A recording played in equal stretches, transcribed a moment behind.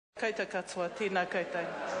Kaita katoa, tēnā koutou.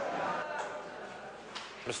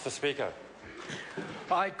 Mr Speaker.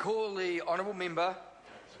 I call the Honourable Member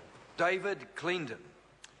David Cleandon.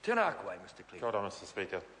 Tēnā koe, Mr Cleandon. Kia ora, Mr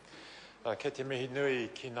Speaker. Kei te mihi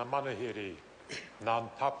nui ki ngā manuhiri, ngā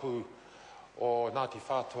tapu o Ngati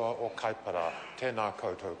Whatua o Kaipara. Tēnā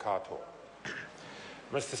koutou katoa.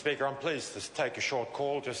 Mr Speaker, I'm pleased to take a short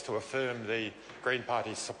call just to affirm the Green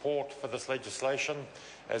Party's support for this legislation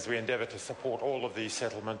as we endeavour to support all of these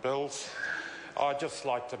settlement bills. I'd just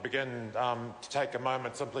like to begin to take a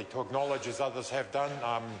moment simply to acknowledge, as others have done,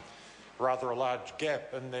 rather a large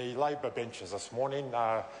gap in the Labour benches this morning.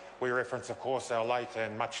 We reference, of course, our late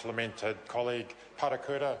and much lamented colleague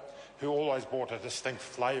Parakura, who always brought a distinct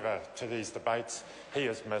flavour to these debates. He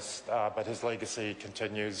is missed, but his legacy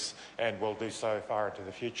continues and will do so far into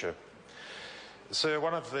the future. So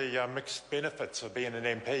one of the mixed benefits of being an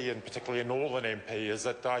MP, and particularly a Northern MP, is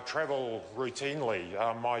that I travel routinely.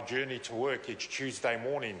 My journey to work each Tuesday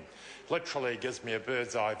morning literally gives me a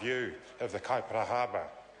bird's eye view of the Kaipara Harbour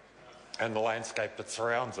and the landscape that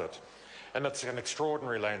surrounds it. And it's an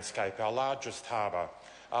extraordinary landscape, our largest harbour,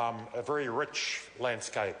 a very rich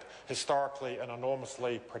landscape, historically an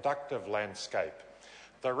enormously productive landscape.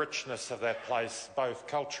 The richness of that place, both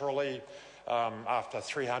culturally, after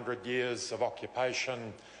 300 years of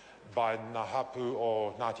occupation by Ngā Hapu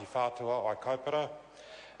o Ngati Whatua o Kaipara,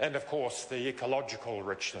 and of course the ecological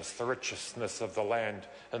richness, the richness of the land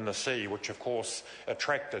and the sea, which of course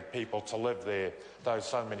attracted people to live there those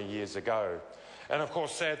so many years ago. And of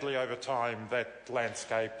course, sadly, over time, that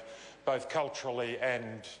landscape, both culturally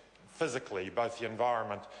and physically, both the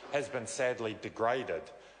environment, has been sadly degraded.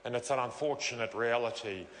 And it's an unfortunate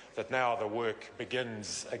reality that now the work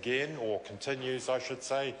begins again, or continues, I should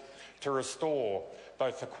say, to restore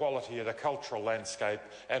both the quality of the cultural landscape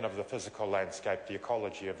and of the physical landscape, the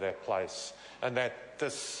ecology of that place. And that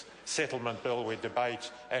this settlement bill we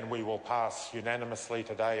debate, and we will pass unanimously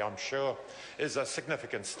today, I'm sure, is a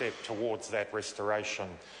significant step towards that restoration.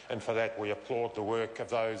 And for that we applaud the work of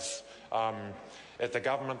those at the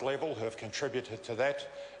government level who have contributed to that.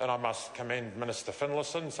 And I must commend Minister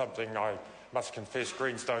Finlayson, something I must confess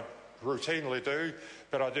Greens don't routinely do,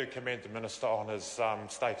 but I do commend the Minister on his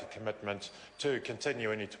stated commitment to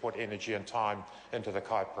continuing to put energy and time into the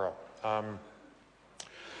Kaipara.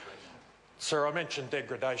 Sir, I mentioned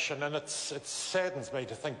degradation, and it saddens me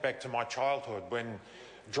to think back to my childhood when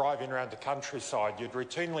driving around the countryside you'd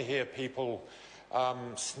routinely hear people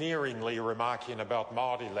sneeringly remarking about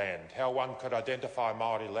Māori land, how one could identify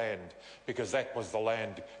Māori land because that was the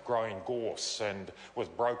land growing gorse and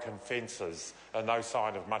with broken fences and no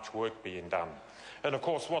sign of much work being done. And of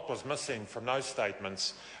course what was missing from those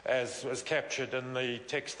statements, as was captured in the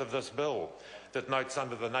text of this bill, that notes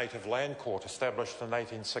under the Native Land Court established in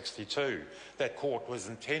 1862. That court was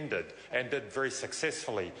intended and did very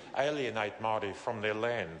successfully alienate Māori from their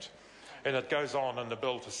land. And it goes on in the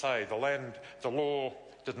bill to say the law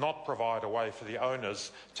did not provide a way for the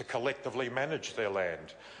owners to collectively manage their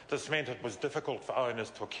land. This meant it was difficult for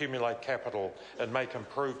owners to accumulate capital and make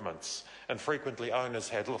improvements, and frequently owners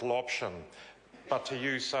had little option but to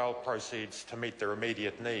use sale proceeds to meet their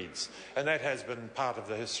immediate needs. And that has been part of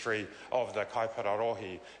the history of the Kaipara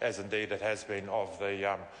Rohi, as indeed it has been of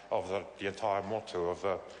the entire motu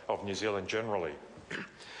of New Zealand generally.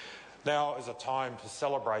 Now is a time to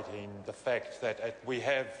celebrating the fact that we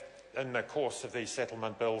have, in the course of these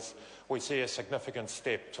settlement bills, we see a significant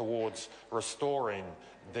step towards restoring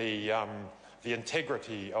the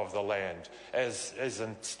integrity of the land as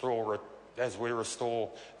we restore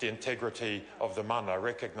the integrity of the mana,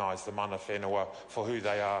 recognise the mana whenua for who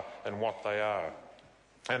they are and what they are.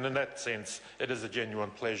 And in that sense, it is a genuine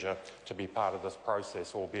pleasure to be part of this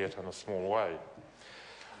process, albeit in a small way.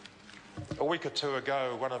 A week or two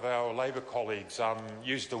ago, one of our Labour colleagues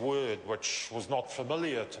used a word which was not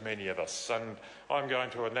familiar to many of us, and I'm going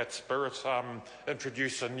to, in that spirit,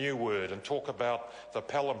 introduce a new word and talk about the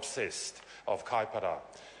palimpsest of Kaipara.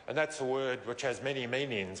 And that's a word which has many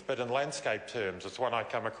meanings, but in landscape terms, it's one I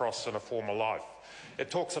come across in a former life.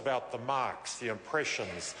 It talks about the marks, the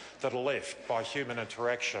impressions that are left by human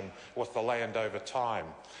interaction with the land over time.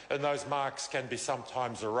 And those marks can be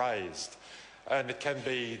sometimes erased. And it can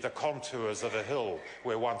be the contours of a hill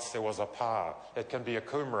where once there was a pa. It can be a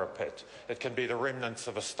kumara pit. It can be the remnants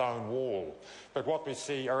of a stone wall. But what we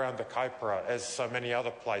see around the Kaipara, as so many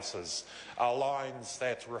other places, are lines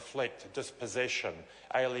that reflect dispossession,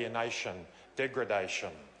 alienation,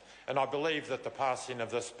 degradation. And I believe that the passing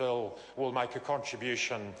of this bill will make a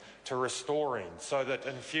contribution to restoring, so that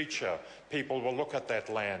in future people will look at that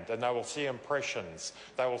land and they will see impressions,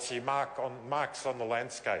 they will see marks on the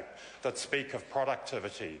landscape that speak of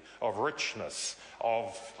productivity, of richness,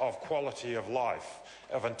 of quality of life,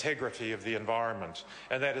 of integrity of the environment.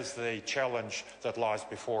 And that is the challenge that lies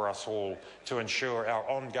before us all, to ensure our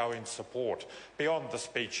ongoing support beyond the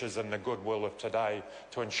speeches and the goodwill of today,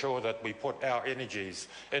 to ensure that we put our energies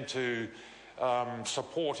into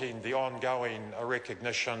supporting the ongoing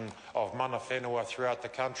recognition of mana whenua throughout the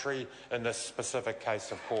country, in this specific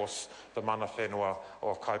case, of course, the mana whenua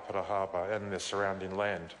of Kaipara Harbour and the surrounding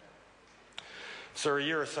land. So a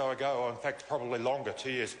year or so ago, in fact probably longer,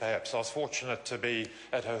 2 years perhaps, I was fortunate to be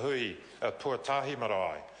at a hui at Tuatahi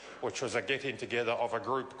Marae, which was a getting together of a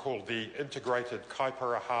group called the Integrated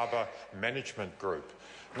Kaipara Harbour Management Group.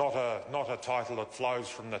 Not a title that flows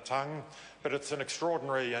from the tongue, but it's an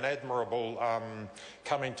extraordinary and admirable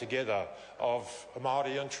coming together of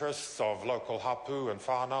Māori interests, of local hapu and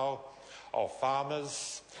whānau, of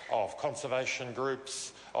farmers, of conservation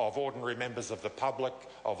groups, of ordinary members of the public,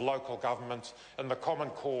 of local government, and the common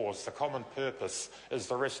cause, the common purpose is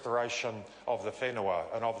the restoration of the whenua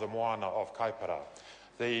and of the moana of Kaipara.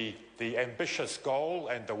 The ambitious goal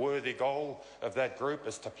and the worthy goal of that group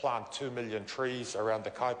is to plant 2 million trees around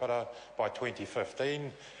the Kaipara by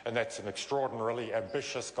 2015, and that's an extraordinarily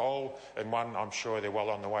ambitious goal, and one I'm sure they're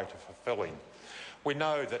well on the way to fulfilling. We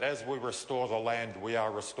know that as we restore the land, we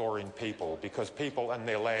are restoring people, because people and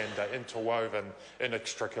their land are interwoven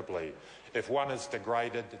inextricably. If one is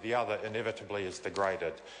degraded, the other inevitably is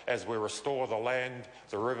degraded. As we restore the land,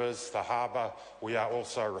 the rivers, the harbour, we are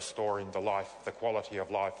also restoring the life, the quality of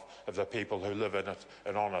life of the people who live in it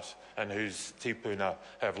and on it, and whose tipuna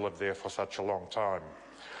have lived there for such a long time.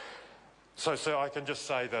 So I can just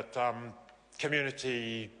say that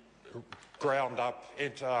community ground-up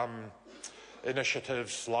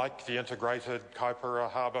initiatives like the Integrated Kaipara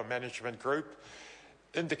Harbour Management Group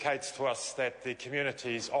indicates to us that the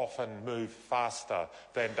communities often move faster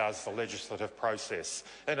than does the legislative process.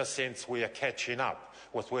 In a sense, we are catching up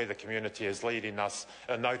with where the community is leading us,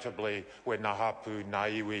 and notably where ngā hapu,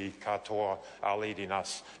 ngā iwi katoa are leading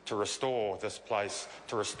us to restore this place,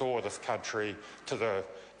 to restore this country to the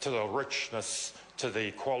richness, to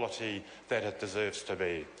the quality that it deserves to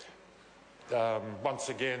be. Once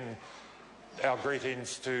again, our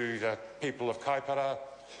greetings to the people of Kaipara,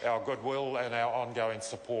 our goodwill and our ongoing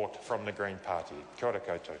support from the Green Party. Kia ora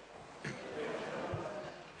koutou.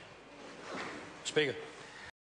 Speaker.